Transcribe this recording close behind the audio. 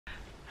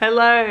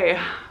Hello,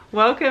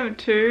 welcome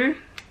to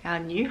our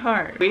new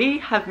home. We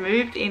have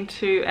moved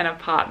into an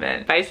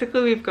apartment.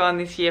 Basically, we've gone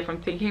this year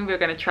from thinking we were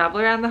going to travel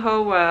around the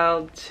whole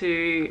world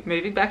to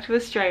moving back to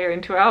Australia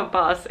into our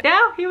bus.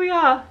 Now here we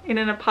are in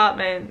an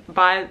apartment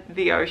by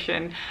the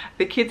ocean.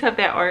 The kids have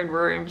their own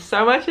room.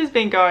 So much has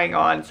been going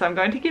on, so I'm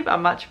going to give a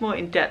much more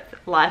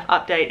in-depth life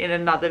update in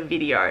another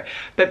video.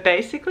 But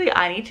basically,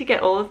 I need to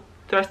get all of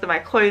the rest of my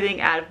clothing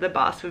out of the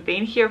bus. We've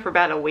been here for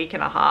about a week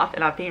and a half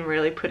and I've been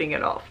really putting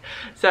it off.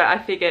 So I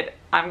figured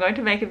I'm going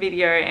to make a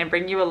video and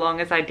bring you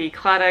along as I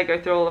declutter,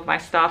 go through all of my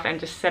stuff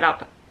and just set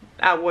up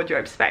our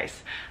wardrobe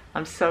space.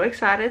 I'm so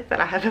excited that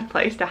I have a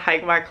place to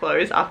hang my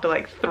clothes after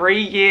like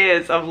 3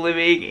 years of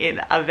living in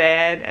a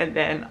van and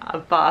then a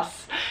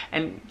bus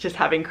and just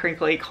having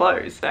crinkly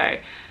clothes. So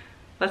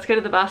let's go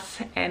to the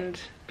bus and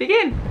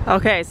begin.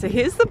 Okay, so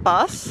here's the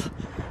bus.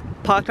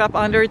 Parked up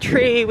under a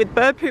tree with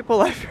bird poop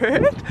all over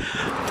it.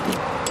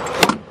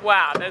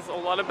 Wow, there's a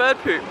lot of bird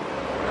poop.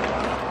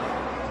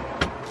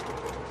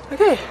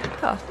 Okay,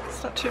 oh,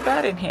 it's not too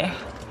bad in here.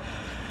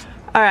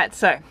 All right,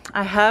 so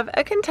I have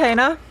a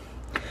container.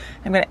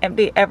 I'm gonna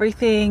empty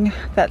everything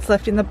that's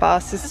left in the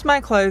bus. This is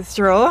my clothes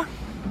drawer.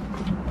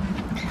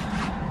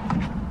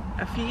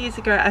 A few years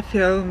ago, I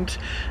filmed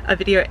a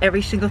video,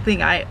 every single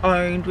thing I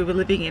owned. We were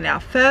living in our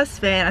first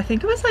van. I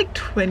think it was like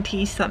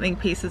 20 something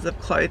pieces of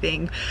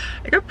clothing.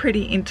 I got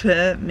pretty into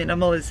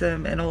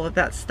minimalism and all of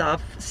that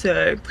stuff.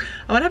 So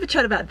I want to have a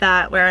chat about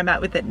that, where I'm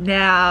at with it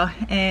now,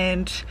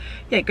 and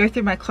yeah, go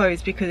through my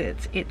clothes because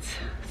it's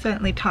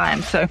certainly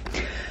time. So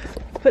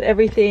put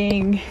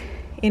everything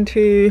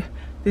into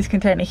this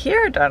container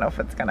here. I don't know if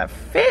it's gonna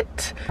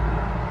fit.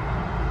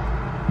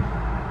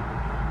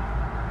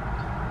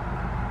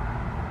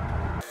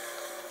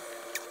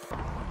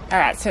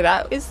 Alright, so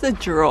that is the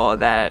drawer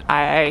that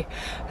I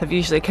have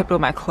usually kept all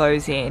my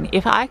clothes in.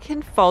 If I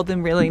can fold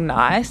them really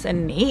nice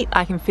and neat,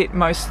 I can fit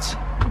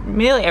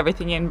nearly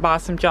everything in, bar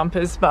some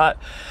jumpers, but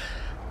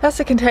that's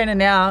the container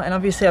now, and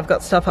obviously I've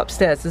got stuff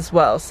upstairs as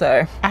well.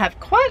 So I have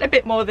quite a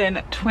bit more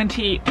than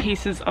 20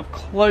 pieces of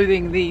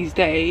clothing these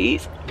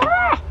days.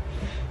 Ah!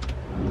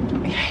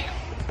 Okay.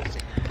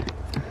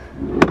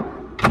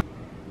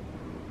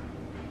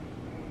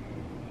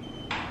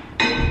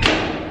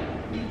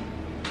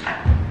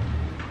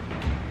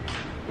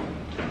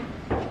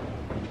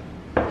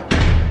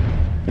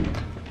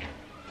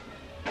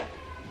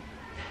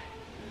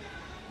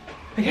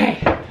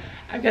 Okay,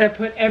 I'm gonna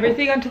put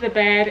everything onto the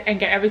bed and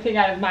get everything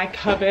out of my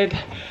cupboard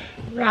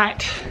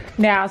right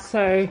now.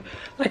 So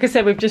like I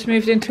said, we've just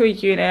moved into a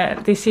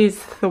unit. This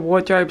is the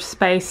wardrobe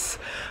space.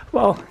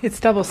 Well, it's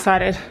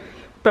double-sided,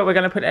 but we're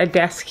gonna put a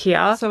desk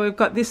here. So we've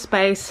got this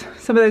space.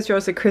 Some of those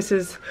drawers are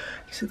Chris's,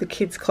 these are the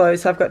kids'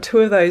 clothes. So I've got 2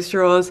 of those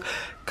drawers,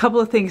 a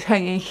couple of things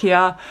hanging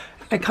here,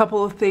 a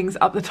couple of things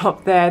up the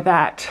top there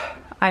that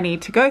I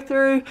need to go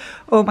through,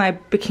 all my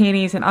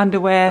bikinis and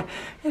underwear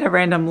in a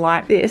random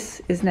light.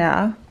 This is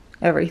now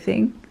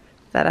everything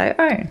that I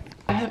own.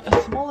 I have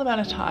a small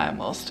amount of time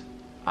whilst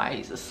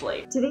I's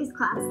asleep. Today's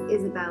class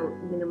is about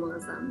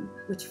minimalism,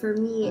 which for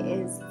me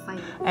is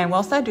finding. And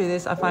whilst I do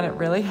this, I find it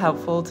really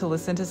helpful to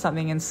listen to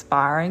something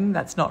inspiring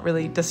that's not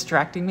really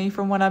distracting me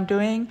from what I'm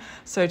doing.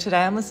 So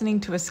today I'm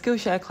listening to a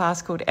Skillshare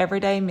class called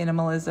Everyday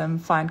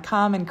Minimalism, Find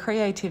Calm and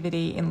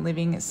Creativity in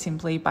Living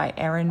Simply by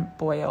Erin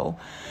Boyle.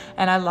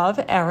 And I love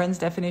Erin's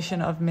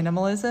definition of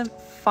minimalism,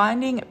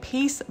 finding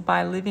peace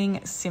by living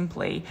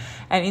simply.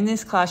 And in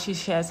this class, she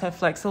shares her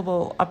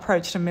flexible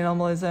approach to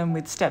minimalism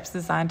with steps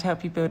designed to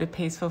help you build a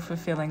peaceful,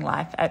 fulfilling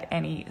life at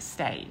any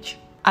stage.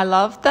 I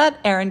love that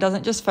Erin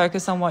doesn't just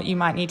focus on what you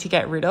might need to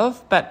get rid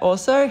of, but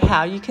also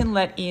how you can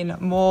let in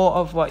more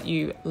of what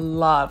you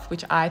love,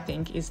 which I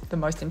think is the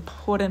most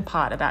important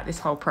part about this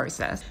whole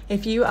process.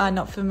 If you are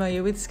not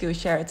familiar with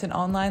Skillshare, it's an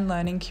online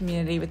learning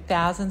community with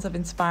thousands of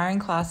inspiring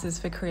classes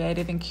for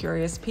creative and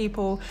curious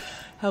people,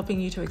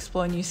 helping you to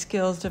explore new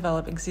skills,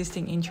 develop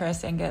existing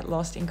interests, and get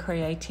lost in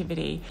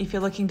creativity. If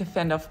you're looking to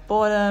fend off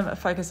boredom,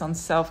 focus on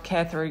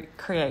self-care through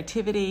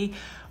creativity,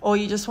 or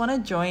you just want to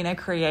join a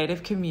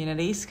creative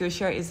community,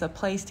 Skillshare is a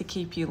place to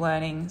keep you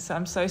learning. So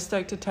I'm so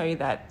stoked to tell you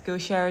that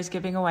Skillshare is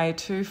giving away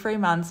 2 free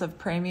months of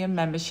premium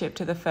membership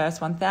to the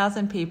first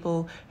 1,000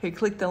 people who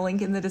click the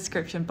link in the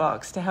description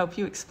box to help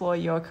you explore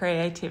your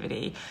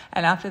creativity.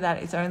 And after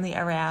that, it's only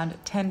around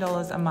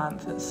 $10 a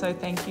month. So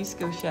thank you,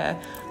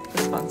 Skillshare, for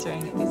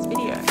sponsoring this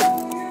video.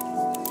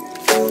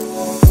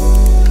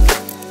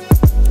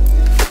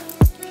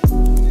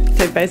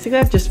 So basically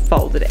I've just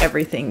folded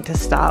everything to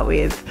start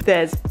with.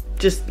 There's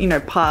just, you know,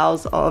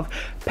 piles of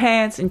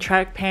pants and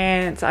track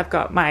pants. I've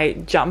got my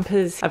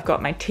jumpers, I've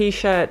got my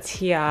t-shirts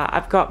here,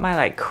 I've got my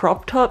like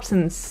crop tops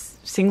and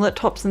singlet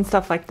tops and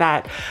stuff like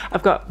that.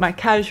 I've got my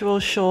casual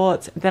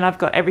shorts, then I've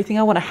got everything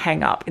I want to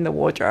hang up in the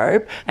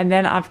wardrobe, and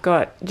then I've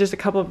got just a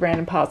couple of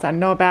random piles I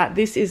know about.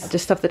 This is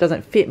just stuff that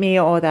doesn't fit me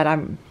or that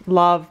I'm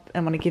love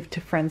and want to give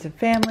to friends and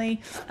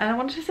family. And I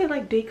wanted to say,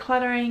 like,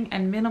 decluttering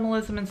and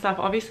minimalism and stuff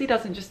obviously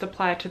doesn't just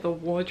apply to the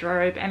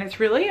wardrobe, and it's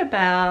really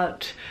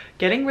about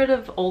getting rid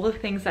of all the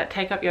things that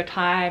take up your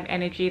time,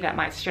 energy, that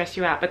might stress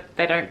you out, but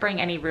they don't bring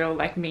any real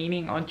like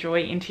meaning or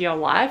joy into your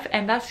life.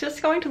 And that's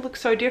just going to look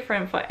so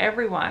different for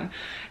everyone.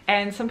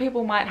 And some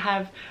people might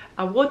have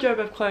a wardrobe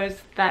of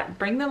clothes that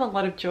bring them a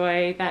lot of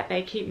joy, that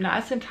they keep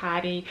nice and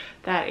tidy,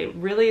 that it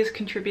really is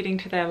contributing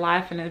to their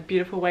life in a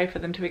beautiful way for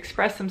them to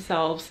express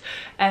themselves.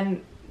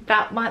 And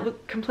that might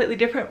look completely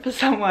different for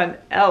someone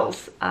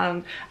else.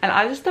 And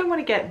I just don't want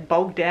to get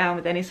bogged down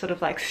with any sort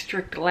of like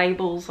strict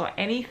labels or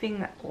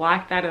anything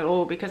like that at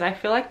all, because I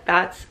feel like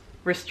that's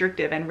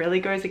restrictive and really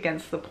goes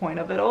against the point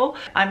of it all.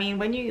 I mean,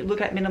 when you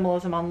look at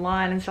minimalism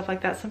online and stuff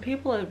like that, some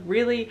people are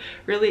really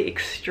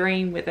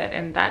extreme with it,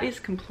 and that is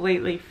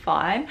completely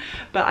fine.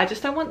 But I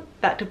just don't want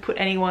that to put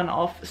anyone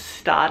off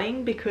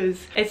starting,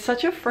 because it's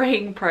such a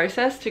freeing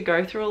process to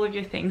go through all of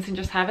your things and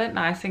just have it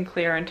nice and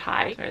clear and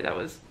tidy. Sorry, that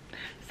was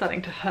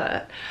starting to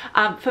hurt.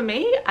 For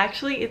me,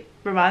 actually, it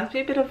reminds me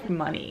a bit of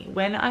money.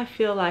 When I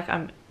feel like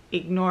I'm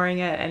ignoring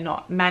it and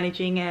not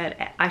managing it,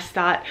 I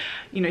start,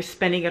 you know,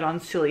 spending it on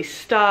silly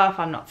stuff.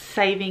 I'm not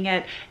saving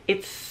it.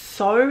 It's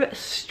so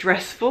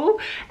stressful,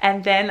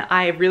 and then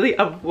I really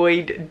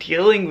avoid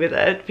dealing with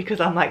it because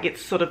I'm like,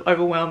 it's sort of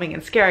overwhelming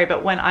and scary.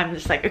 But when I'm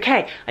just like,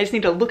 okay, I just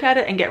need to look at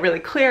it and get really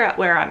clear at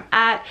where I'm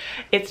at,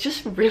 it's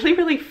just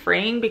really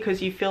freeing,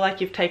 because you feel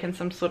like you've taken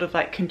some sort of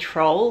like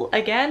control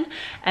again,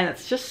 and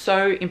it's just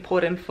so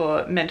important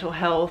for mental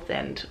health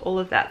and all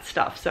of that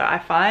stuff. So I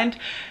find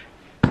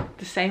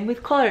the same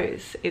with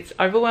clothes. It's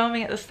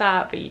overwhelming at the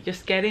start, but you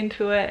just get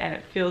into it and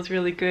it feels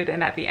really good,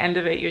 and at the end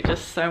of it you're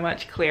just so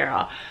much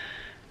clearer.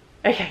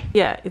 Okay,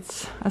 yeah,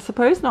 it's, I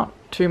suppose, not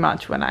too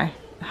much when I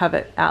have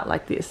it out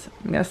like this.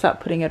 I'm gonna start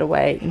putting it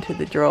away into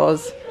the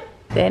drawers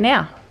there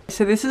now.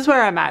 So this is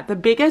where I'm at. The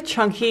bigger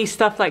chunky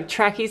stuff like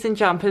trackies and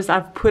jumpers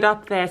I've put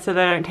up there so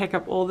they don't take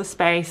up all the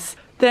space.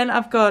 Then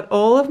I've got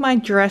all of my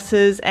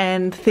dresses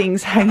and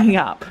things hanging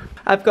up.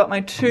 I've got my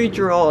 2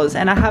 drawers,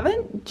 and I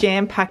haven't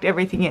jam-packed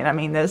everything in. I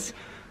mean, there's,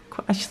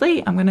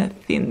 actually, I'm gonna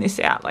thin this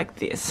out like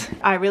this.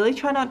 I really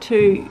try not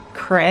to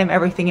cram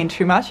everything in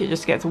too much. It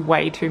just gets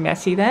way too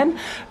messy then.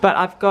 But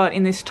I've got,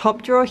 in this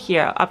top drawer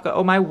here, I've got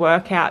all my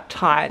workout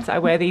tights. I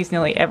wear these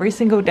nearly every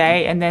single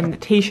day. And then the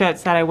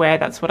t-shirts that I wear,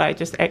 that's what I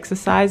just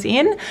exercise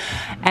in.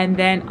 And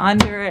then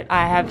under it,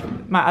 I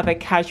have my other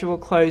casual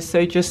clothes.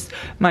 So just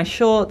my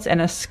shorts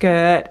and a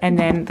skirt, and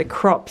then the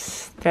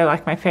crops. They're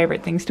like my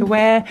favorite things to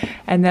wear.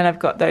 And then I've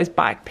got those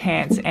bike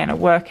pants and a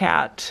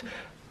workout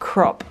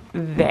crop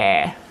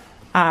there.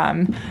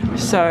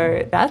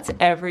 So that's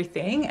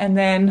everything. And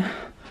then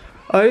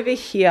over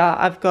here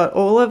I've got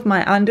all of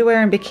my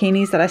underwear and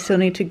bikinis that I still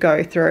need to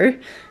go through.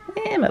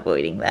 I'm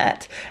avoiding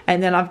that.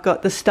 And then I've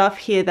got the stuff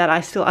here that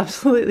I still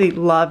absolutely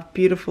love,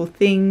 beautiful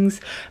things,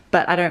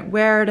 but I don't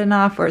wear it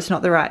enough, or it's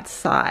not the right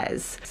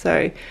size.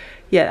 So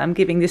yeah, I'm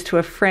giving this to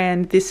a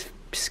friend. This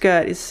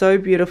skirt is so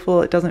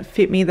beautiful. It doesn't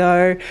fit me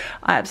though.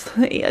 I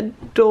absolutely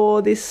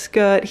adore this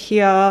skirt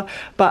here,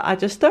 but I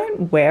just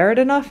don't wear it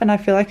enough, and I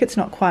feel like it's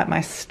not quite my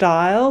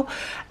style.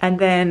 And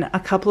then a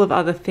couple of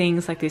other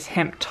things like this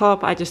hemp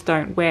top I just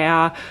don't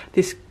wear.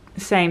 This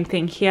same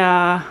thing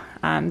here,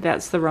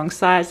 that's the wrong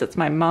size. That's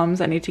my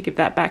mum's. I need to give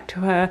that back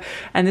to her.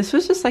 And this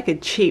was just like a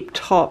cheap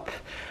top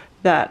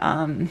that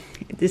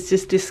it's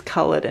just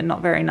discolored and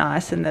not very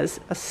nice, and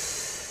there's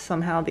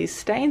somehow these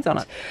stains on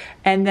it.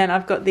 And then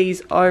I've got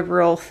these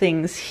overall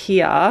things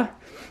here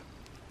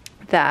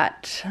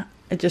that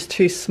are just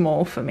too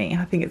small for me.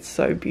 I think it's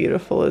so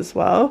beautiful as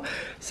well.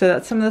 So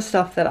that's some of the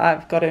stuff that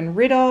I've gotten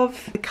rid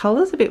of. The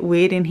color's a bit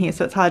weird in here,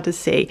 so it's hard to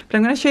see. But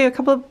I'm going to show you a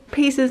couple of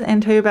pieces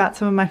and tell you about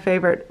some of my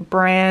favorite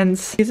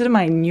brands. These are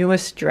my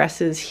newest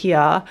dresses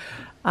here.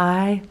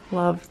 I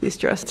love this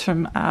dress. It's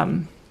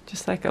from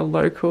just like a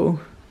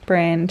local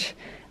brand.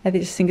 I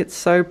just think it's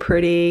so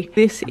pretty.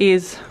 This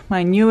is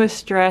my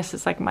newest dress.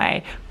 It's like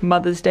my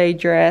Mother's Day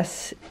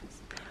dress.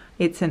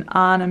 It's an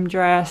Arnhem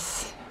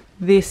dress.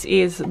 This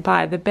is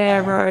by the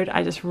Bear Road.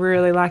 I just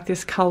really like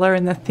this color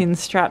and the thin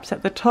straps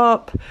at the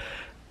top.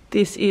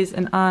 This is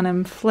an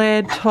Arnhem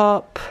flared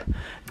top.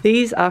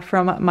 These are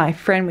from my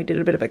friend. We did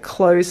a bit of a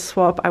clothes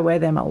swap. I wear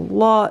them a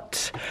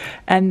lot.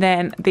 And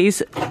then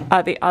these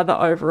are the other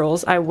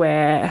overalls I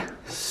wear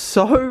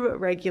so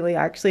regularly.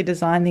 I actually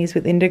designed these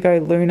with Indigo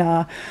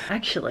Luna.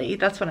 Actually,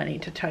 that's what I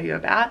need to tell you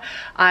about.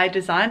 I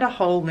designed a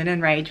whole linen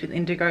range with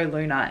Indigo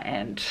Luna,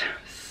 and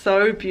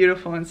so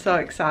beautiful and so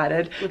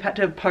excited. We've had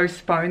to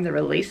postpone the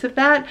release of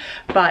that,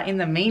 but in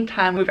the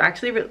meantime we're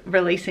actually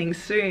releasing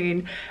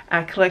soon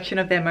a collection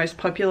of their most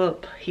popular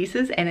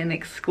pieces and an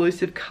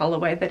exclusive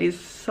colorway that is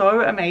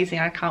so amazing.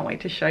 I can't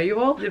wait to show you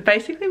all. They're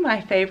basically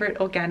my favorite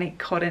organic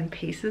cotton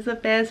pieces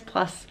of theirs,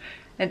 plus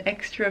an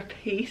extra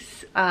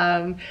piece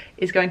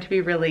is going to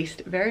be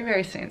released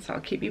very soon, so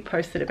I'll keep you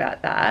posted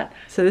about that.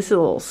 So this is a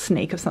little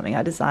sneak of something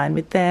I designed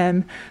with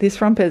them.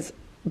 This romper's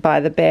by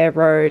the bare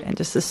road, and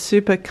just a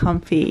super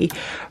comfy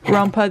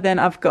romper. Then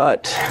I've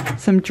got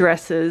some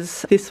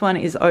dresses. This one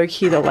is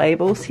Oki, the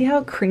label. See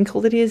how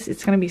crinkled it is?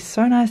 It's going to be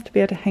so nice to be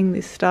able to hang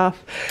this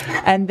stuff.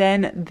 And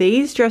then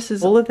these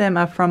dresses, all of them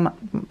are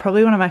from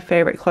probably one of my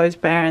favorite clothes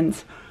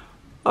brands,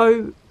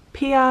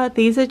 Pia.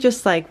 These are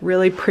just like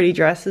really pretty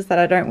dresses that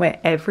I don't wear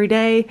every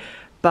day,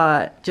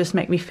 but just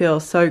make me feel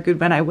so good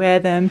when I wear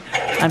them.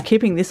 I'm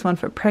keeping this one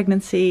for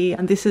pregnancy,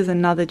 and this is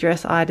another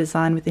dress I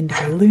designed with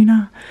Indigo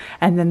Luna.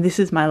 And then this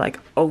is my like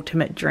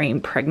ultimate dream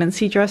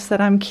pregnancy dress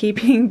that I'm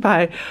keeping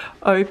by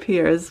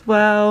Opia as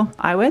well.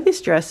 I wear this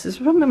dress, this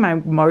is probably my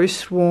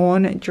most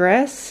worn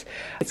dress.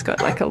 It's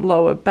got like a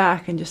lower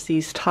back and just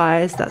these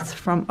ties. That's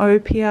from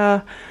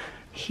Opia.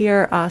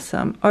 Here are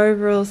some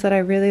overalls that I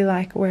really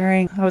like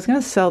wearing. I was going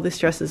to sell this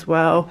dress as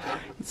well.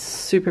 It's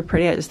super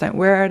pretty, I just don't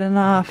wear it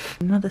enough.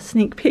 Another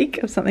sneak peek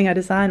of something I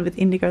designed with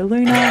Indigo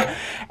Luna.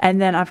 And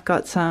then I've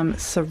got some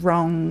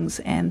sarongs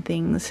and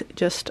things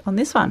just on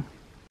this one.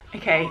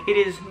 Okay, it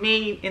is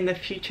me in the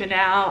future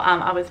now.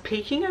 I was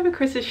peeking over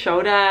Chris's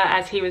shoulder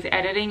as he was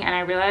editing, and I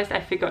realized I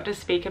forgot to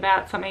speak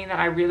about something that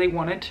I really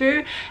wanted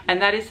to,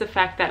 and that is the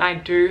fact that I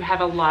do have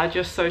a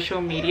larger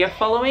social media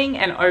following,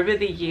 and over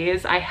the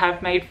years I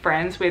have made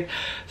friends with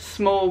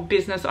small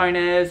business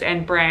owners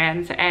and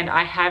brands, and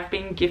I have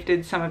been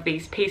gifted some of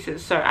these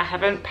pieces, so I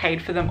haven't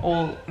paid for them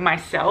all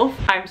myself.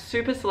 I'm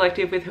super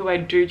selective with who I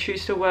do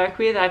choose to work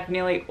with. I've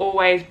nearly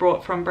always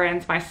brought from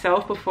brands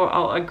myself before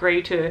I'll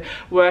agree to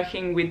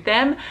working with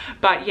them.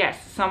 But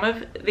yes, some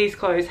of these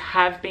clothes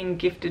have been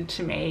gifted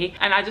to me,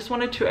 and I just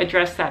wanted to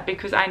address that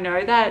because I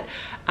know that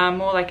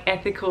more like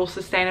ethical,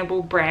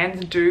 sustainable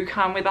brands do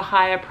come with a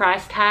higher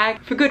price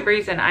tag for good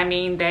reason. I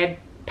mean, they're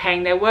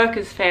paying their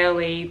workers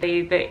fairly,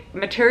 the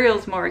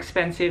material's more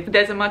expensive,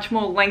 there's a much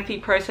more lengthy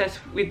process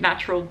with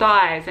natural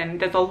dyes,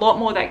 and there's a lot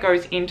more that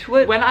goes into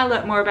it. When I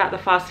learnt more about the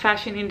fast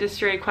fashion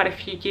industry quite a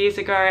few years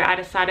ago, I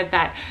decided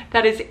that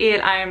that is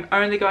it. I'm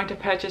only going to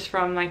purchase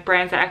from like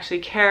brands that actually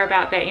care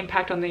about their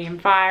impact on the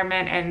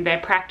environment and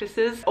their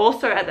practices.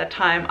 Also at that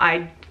time,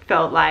 I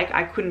felt like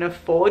I couldn't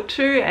afford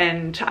to,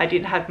 and I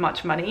didn't have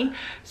much money.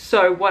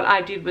 So what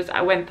I did was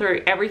I went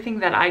through everything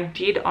that I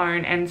did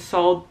own and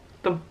sold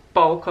the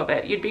bulk of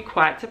it. You'd be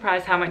quite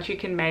surprised how much you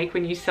can make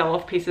when you sell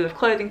off pieces of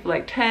clothing for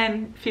like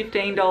 $10,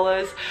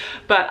 $15.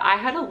 But I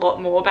had a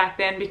lot more back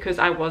then because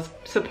I was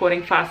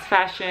supporting fast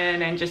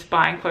fashion and just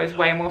buying clothes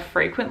way more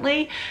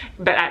frequently,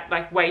 but at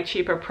like way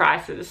cheaper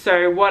prices.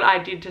 So what I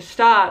did to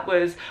start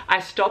was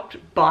I stopped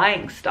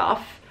buying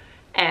stuff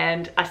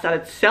and I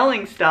started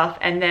selling stuff,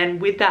 and then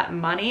with that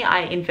money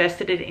I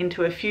invested it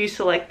into a few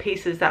select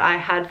pieces that I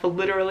had for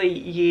literally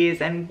years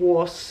and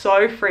wore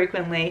so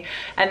frequently,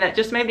 and that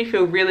just made me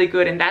feel really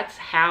good, and that's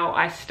how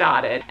I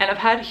started. And I've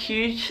had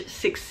huge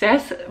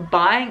success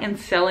buying and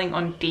selling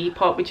on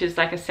Depop, which is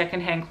like a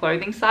secondhand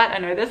clothing site. I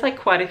know there's like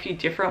quite a few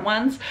different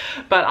ones,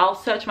 but I'll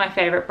search my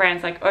favorite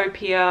brands like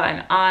Opia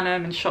and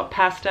Arnhem and Shop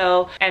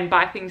Pastel and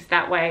buy things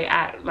that way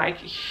at like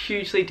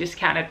hugely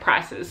discounted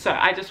prices. So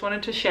I just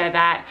wanted to share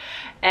that.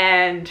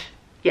 And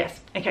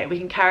yes, okay, we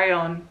can carry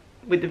on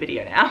with the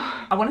video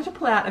now. I wanted to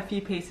pull out a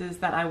few pieces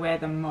that I wear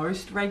the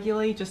most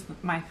regularly, just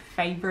my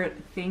favorite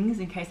things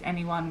in case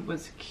anyone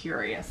was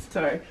curious.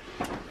 So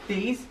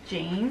these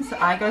jeans,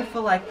 I go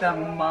for like the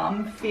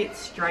mum fit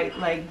straight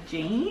leg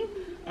jean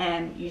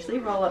and usually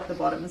roll up the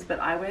bottoms, but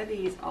I wear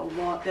these a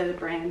lot. They're the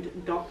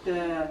brand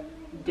Dr.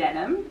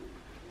 Denim.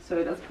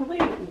 So that's probably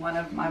one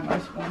of my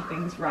most worn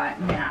things right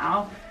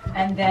now.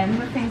 And then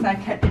the things I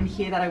kept in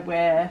here that I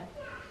wear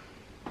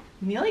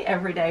nearly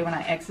every day when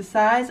I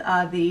exercise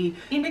are the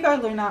Indigo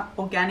Luna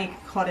organic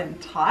cotton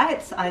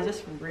tights. I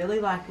just really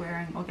like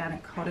wearing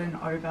organic cotton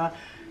over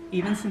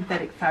even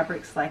synthetic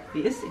fabrics like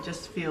this. It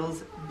just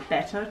feels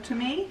better to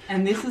me.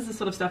 And this is the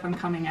sort of stuff I'm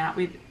coming out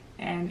with,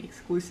 an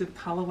exclusive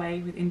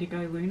colorway with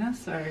Indigo Luna,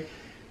 so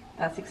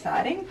that's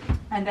exciting.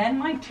 And then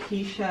my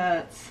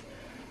t-shirts.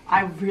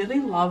 I really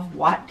love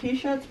white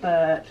t-shirts,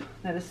 but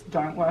they just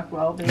don't work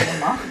well being a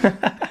mum.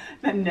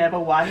 They're never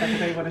white, I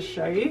really want to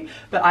show you.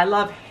 But I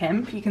love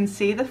hemp. You can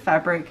see the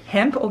fabric.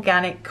 Hemp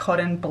organic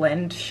cotton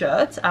blend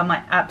shirts are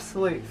my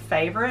absolute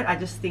favorite. I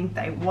just think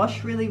they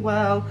wash really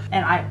well,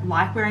 and I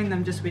like wearing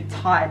them just with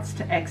tights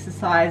to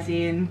exercise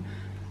in,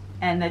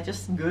 and they're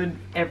just good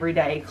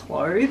everyday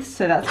clothes.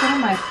 So that's one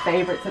of my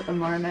favorites at the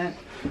moment.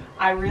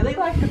 I really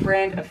like the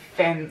brand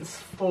Offense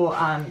for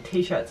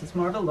t-shirts. It's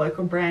more of a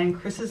local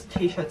brand. Chris's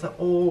t-shirts are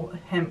all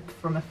hemp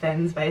from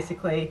Offense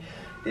basically.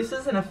 This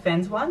is an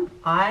Offense one.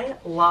 I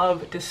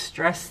love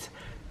distressed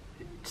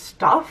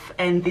stuff,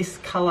 and this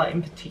color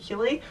in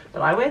particularly,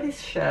 but I wear this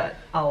shirt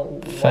a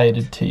lot.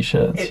 Faded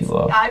t-shirts you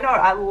love. I know,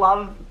 I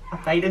love a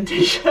faded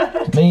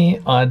t-shirt. Me,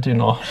 I do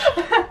not.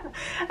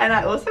 And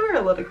I also wear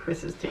a lot of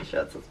Chris's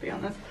t-shirts, let's be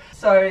honest.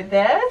 So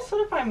they're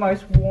sort of my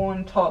most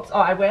worn tops. Oh,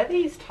 I wear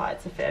these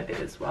tights a fair bit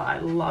as well. I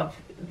love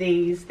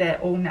these. They're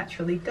all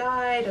naturally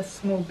dyed. A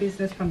small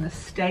business from the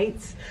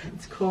States.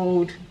 It's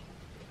called,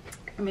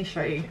 let me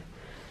show you,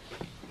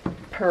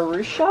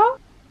 Perusha.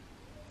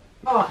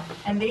 Oh,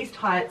 and these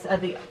tights are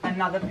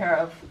another pair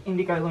of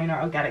Indigo Luna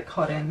organic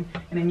cotton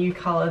in a new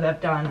color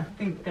they've done. I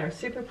think they're a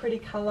super pretty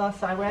color,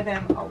 so I wear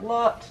them a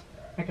lot.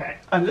 Okay,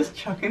 I'm just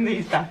chucking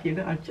these back in.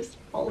 I've just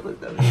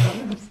folded them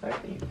on them so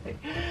easily.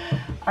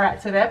 All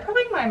right, so they're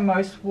probably my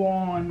most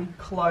worn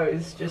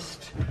clothes,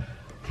 just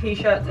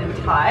t-shirts and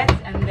tights.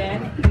 And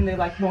then in the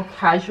like more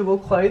casual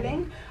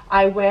clothing,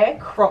 I wear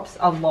crops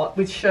a lot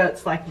with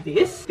shirts like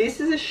this.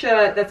 This is a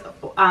shirt that's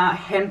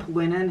hemp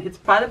linen. It's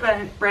by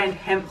the brand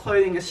Hemp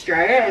Clothing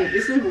Australia, and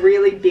this is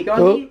really big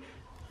on me.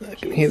 I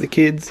can hear the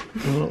kids.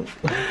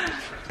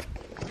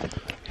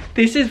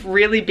 This is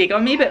really big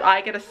on me, but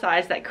I get a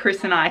size that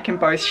Chris and I can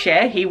both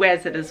share. He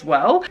wears it as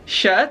well.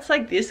 Shirts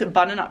like this,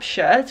 button-up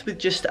shirts with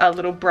just a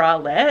little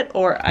bralette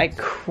or a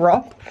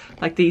crop,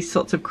 like these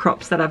sorts of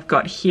crops that I've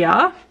got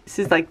here. This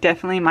is like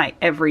definitely my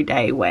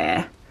everyday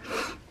wear.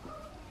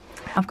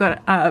 I've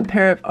got a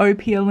pair of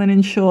Opia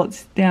linen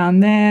shorts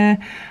down there,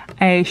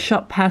 a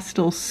shop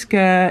pastel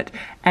skirt,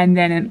 and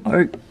then an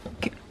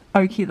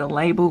Oaky the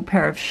Label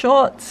pair of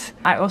shorts.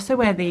 I also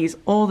wear these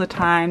all the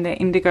time. They're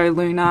Indigo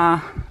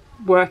Luna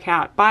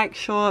workout bike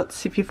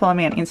shorts. If you follow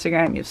me on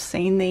Instagram, you've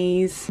seen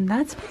these. And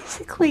that's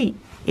basically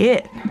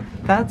it.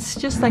 That's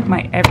just like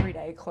my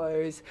everyday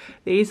clothes.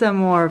 These are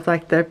more of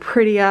like the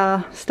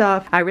prettier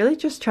stuff. I really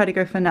just try to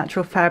go for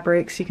natural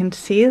fabrics. You can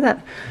see that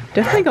I've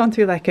definitely gone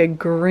through like a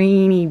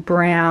greeny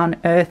brown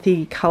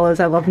earthy colors.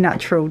 I love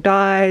natural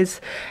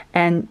dyes,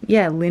 and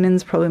yeah,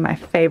 linen's probably my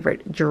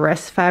favorite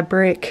dress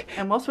fabric.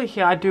 And whilst we're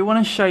here, I do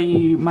want to show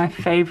you my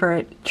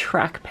favorite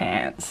track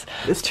pants.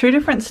 There's two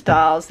different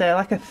styles. They're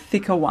like a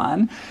thicker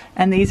one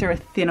and these are a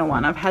thinner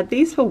one. I've had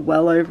these for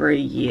well over a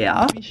year.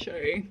 Let me show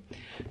you.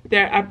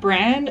 They're a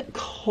brand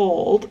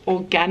called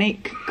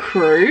Organic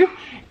Crew,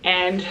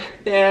 and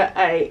they're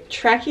a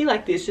trackie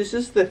like this. This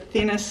is the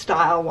thinner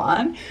style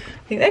one.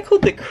 I think they're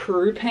called the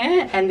Crew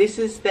pant, and this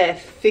is their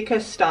thicker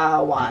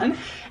style one.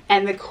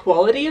 And the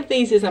quality of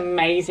these is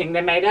amazing.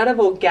 They're made out of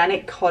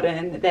organic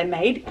cotton. They're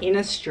made in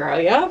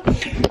Australia.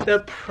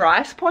 The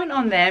price point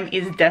on them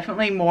is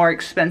definitely more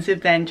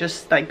expensive than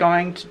just like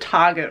going to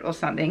Target or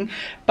something,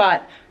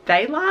 but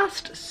they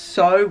last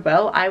so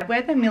well. I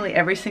wear them nearly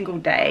every single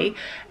day,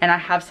 and I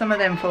have some of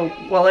them for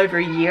well over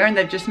a year, and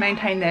they've just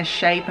maintained their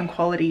shape and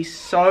quality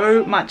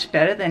so much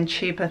better than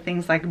cheaper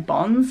things like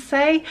Bonds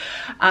say.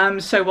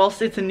 So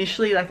whilst it's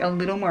initially like a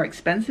little more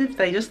expensive,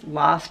 they just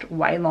last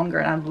way longer,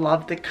 and I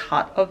love the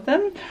cut of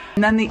them.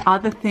 And then the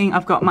other thing,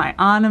 I've got my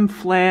Arnhem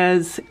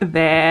flares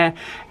there,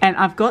 and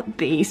I've got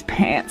these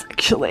pants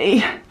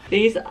actually.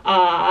 These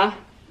are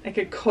like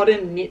a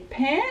cotton knit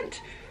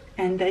pant,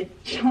 and they're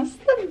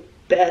just the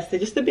best. They're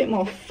just a bit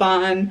more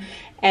fun,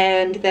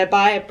 and they're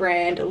by a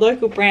brand, a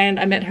local brand.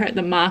 I met her at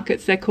the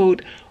markets. They're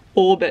called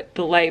Orbit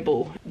the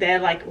Label. They're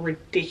like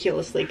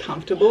ridiculously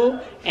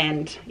comfortable,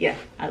 and yeah,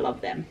 I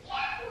love them.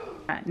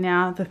 Right,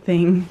 now the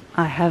thing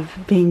I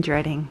have been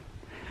dreading.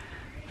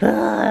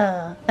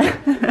 So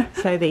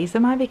these are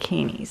my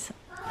bikinis.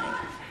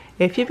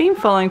 If you've been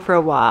following for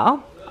a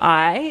while,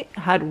 I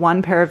had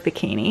one pair of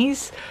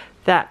bikinis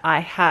that I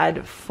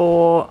had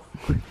for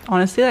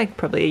honestly like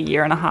probably a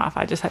year and a half.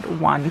 I just had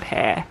one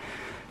pair.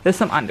 There's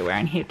some underwear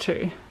in here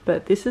too,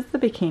 but this is the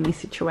bikini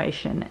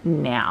situation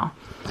now.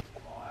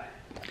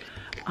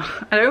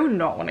 I do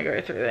not want to go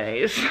through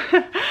these.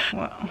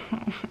 Well,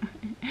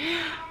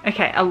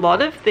 okay, a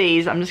lot of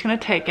these I'm just going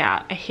to take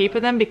out a heap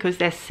of them because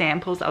they're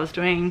samples. I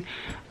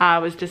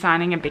was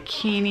designing a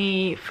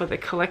bikini for the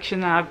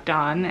collection that I've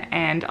done,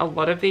 and a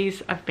lot of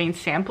these have been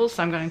samples,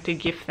 so I'm going to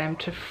gift them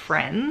to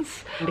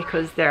friends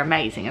because they're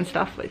amazing and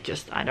stuff, but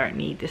just I don't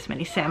need this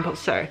many samples.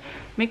 So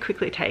let me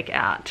quickly take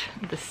out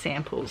the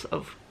samples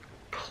of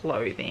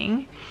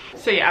clothing.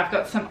 So yeah, I've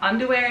got some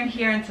underwear in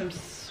here and some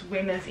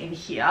swimmers in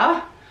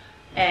here,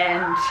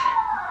 and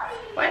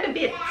quite a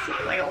bit,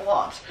 seems like a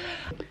lot.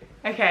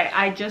 Okay,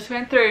 I just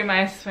went through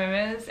my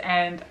swimmers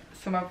and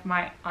some of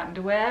my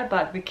underwear,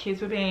 but the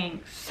kids were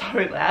being so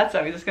loud, so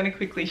I'm just going to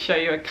quickly show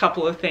you a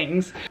couple of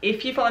things.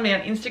 If you follow me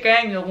on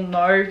Instagram, you'll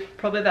know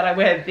probably that I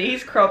wear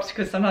these crops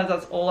because sometimes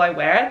that's all I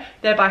wear.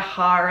 They're by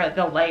Hara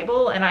the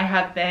Label, and I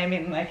have them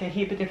in like a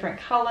heap of different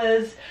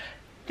colors.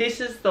 This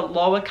is the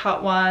lower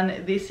cut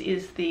one. This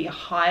is the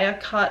higher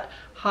cut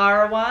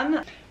Hara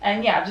one,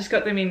 and yeah, I've just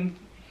got them in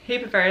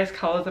heap of various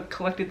colors. I've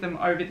collected them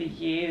over the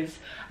years.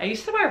 I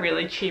used to wear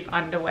really cheap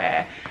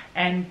underwear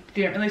and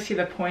didn't really see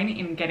the point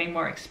in getting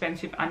more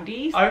expensive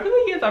undies. Over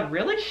the years I've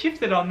really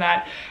shifted on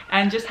that,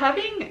 and just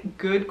having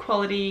good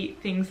quality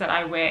things that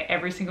I wear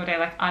every single day,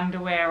 like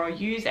underwear, or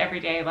use every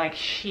day like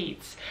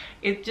sheets,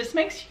 it just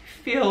makes you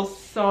feel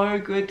so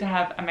good to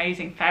have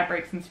amazing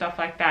fabrics and stuff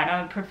like that. And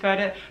I would prefer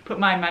to put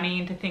my money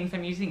into things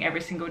I'm using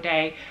every single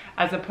day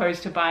as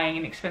opposed to buying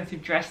an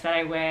expensive dress that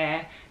I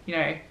wear, you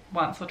know,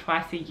 once or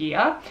twice a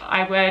year.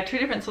 I wear two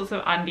different sorts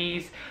of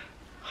undies,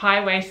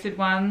 high-waisted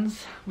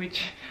ones,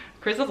 which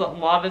Chris doesn't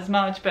love as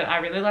much, but I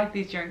really like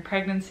these during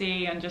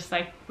pregnancy and just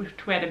like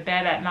to wear to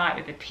bed at night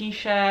with a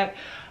t-shirt.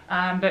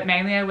 But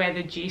mainly I wear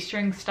the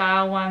G-string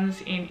style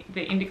ones in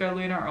the Indigo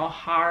Luna or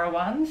Hara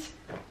ones.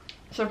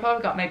 So I've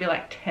probably got maybe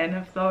like 10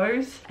 of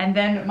those. And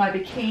then my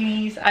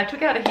bikinis, I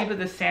took out a heap of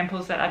the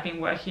samples that I've been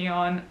working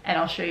on, and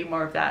I'll show you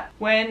more of that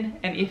when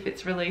and if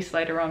it's released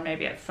later on,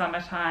 maybe at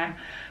summertime.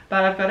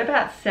 But I've got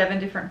about 7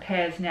 different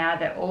pairs now.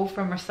 They're all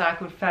from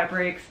recycled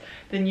fabrics.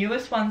 The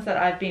newest ones that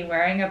I've been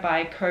wearing are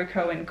by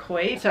Coco and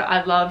Koi. So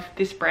I love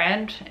this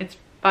brand. It's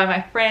by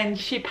my friend.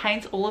 She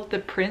paints all of the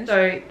prints.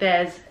 So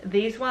there's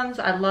these ones.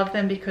 I love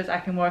them because I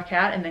can work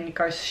out and then you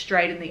go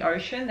straight in the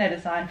ocean. They're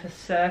designed for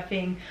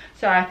surfing.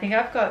 So I think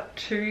I've got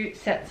 2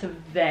 sets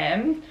of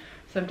them.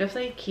 So I'm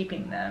definitely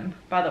keeping them.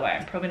 By the way,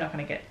 I'm probably not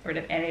going to get rid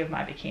of any of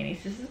my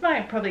bikinis. This is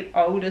my probably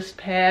oldest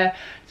pair.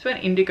 It's when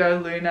Indigo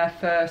Luna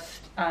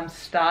first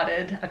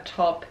started. A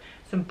top,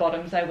 some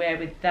bottoms I wear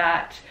with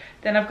that.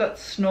 Then I've got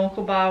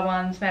snorkel bar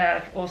ones made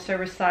out of also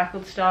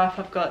recycled stuff.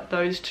 I've got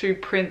those 2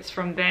 prints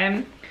from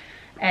them.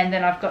 And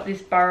then I've got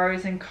this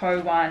Burrows &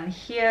 Co. one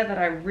here that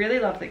I really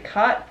love the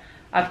cut.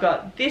 I've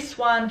got this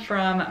one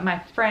from my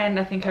friend.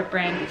 I think her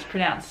brand is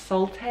pronounced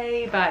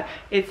Salte, but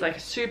it's like a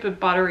super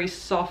buttery,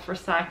 soft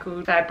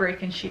recycled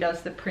fabric, and she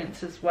does the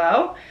prints as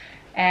well.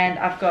 And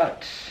I've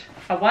got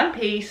a one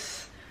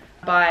piece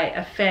by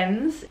a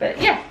Fens.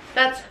 But yeah,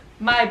 that's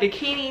my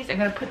bikinis. I'm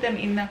gonna put them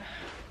in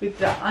with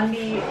the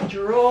undie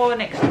drawer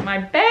next to my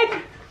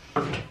bed.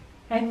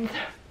 And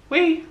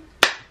we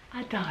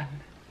are done.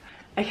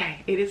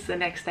 Okay, it is the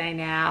next day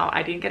now.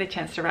 I didn't get a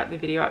chance to wrap the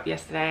video up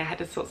yesterday. I had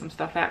to sort some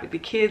stuff out with the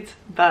kids,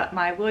 but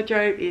my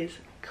wardrobe is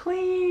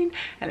clean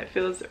and it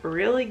feels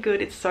really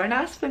good. It's so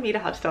nice for me to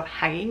have stuff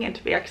hanging and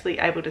to be actually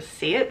able to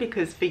see it,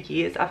 because for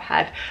years I've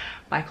had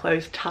my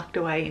clothes tucked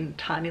away in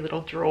tiny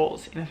little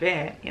drawers in a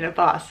van, in a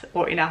bus,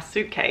 or in our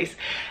suitcase.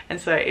 And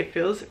so it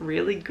feels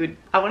really good.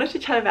 I wanted to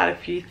chat about a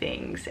few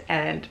things,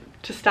 and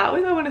to start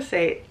with, I want to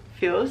say it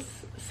feels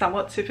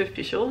somewhat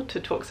superficial to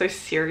talk so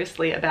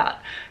seriously about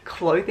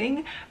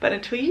clothing, but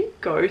until you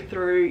go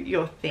through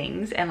your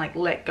things and like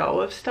let go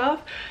of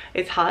stuff,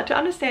 it's hard to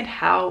understand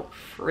how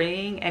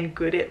freeing and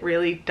good it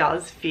really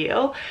does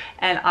feel.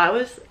 And I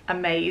was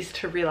amazed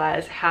to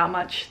realize how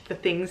much the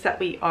things that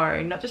we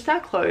own, not just our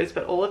clothes,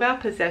 but all of our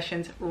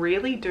possessions,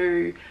 really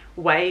do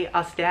weigh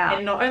us down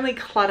and not only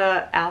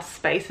clutter our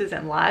spaces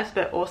and lives,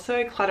 but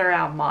also clutter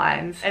our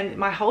minds. And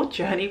my whole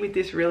journey with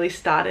this really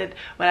started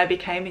when I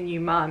became a new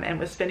mum and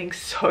was spending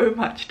so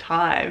much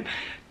time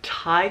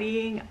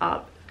tidying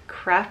up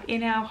crap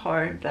in our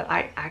home that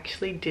I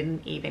actually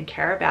didn't even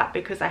care about,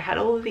 because I had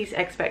all of these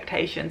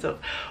expectations of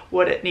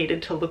what it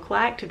needed to look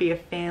like to be a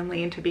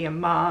family and to be a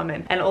mum,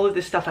 and all of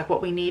this stuff, like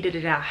what we needed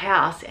in our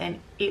house, and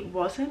it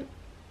wasn't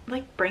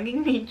like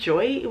bringing me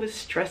joy. It was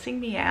stressing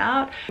me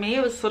out. For me,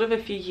 it was sort of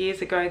a few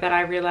years ago that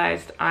I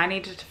realized I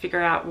needed to figure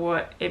out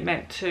what it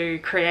meant to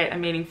create a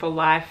meaningful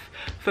life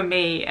for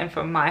me and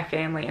for my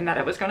family, and that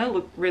it was going to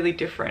look really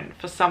different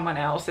for someone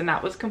else, and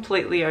that was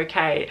completely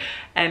okay.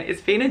 And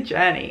it's been a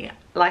journey.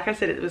 Like I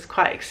said, it was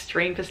quite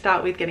extreme to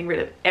start with, getting rid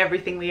of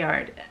everything we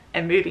owned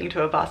and moving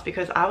into a bus,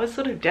 because I was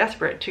sort of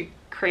desperate to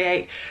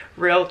create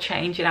real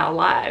change in our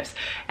lives.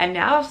 And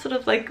now I've sort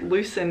of like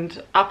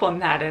loosened up on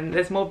that, and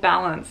there's more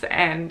balance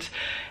and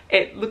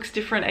it looks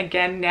different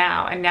again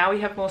now. And now we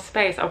have more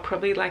space. I'll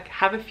probably like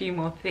have a few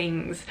more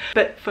things.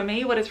 But for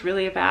me, what it's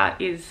really about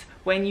is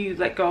when you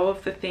let go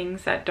of the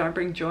things that don't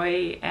bring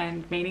joy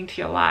and meaning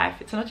to your life.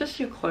 It's not just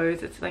your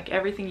clothes, it's like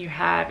everything you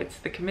have, it's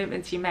the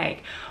commitments you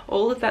make,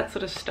 all of that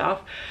sort of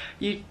stuff.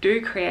 You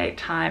do create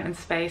time and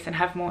space and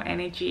have more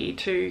energy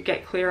to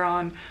get clear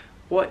on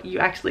what you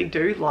actually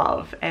do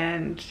love,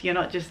 and you're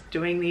not just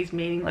doing these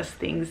meaningless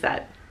things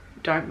that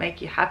don't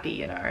make you happy,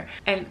 you know.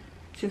 And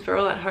since we're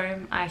all at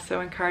home, I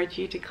so encourage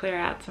you to clear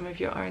out some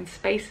of your own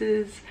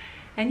spaces.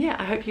 And yeah,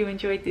 I hope you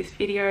enjoyed this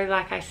video.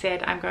 Like I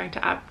said, I'm going to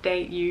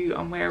update you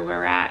on where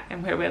we're at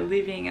and where we're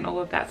living and all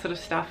of that sort of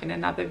stuff in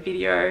another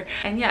video.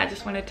 And yeah, I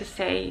just wanted to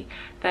say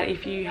that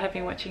if you have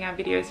been watching our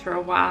videos for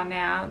a while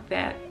now,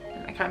 that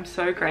like I'm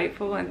so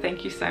grateful and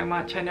thank you so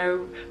much. I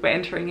know we're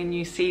entering a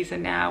new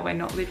season now. We're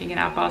not living in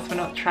our bus, we're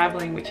not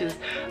traveling, which is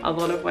a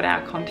lot of what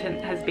our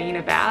content has been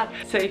about.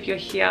 So if you're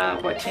here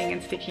watching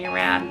and sticking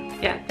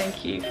around, yeah,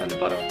 thank you from the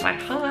bottom of my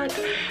heart.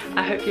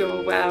 I hope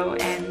you're well,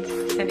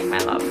 and sending my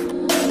love.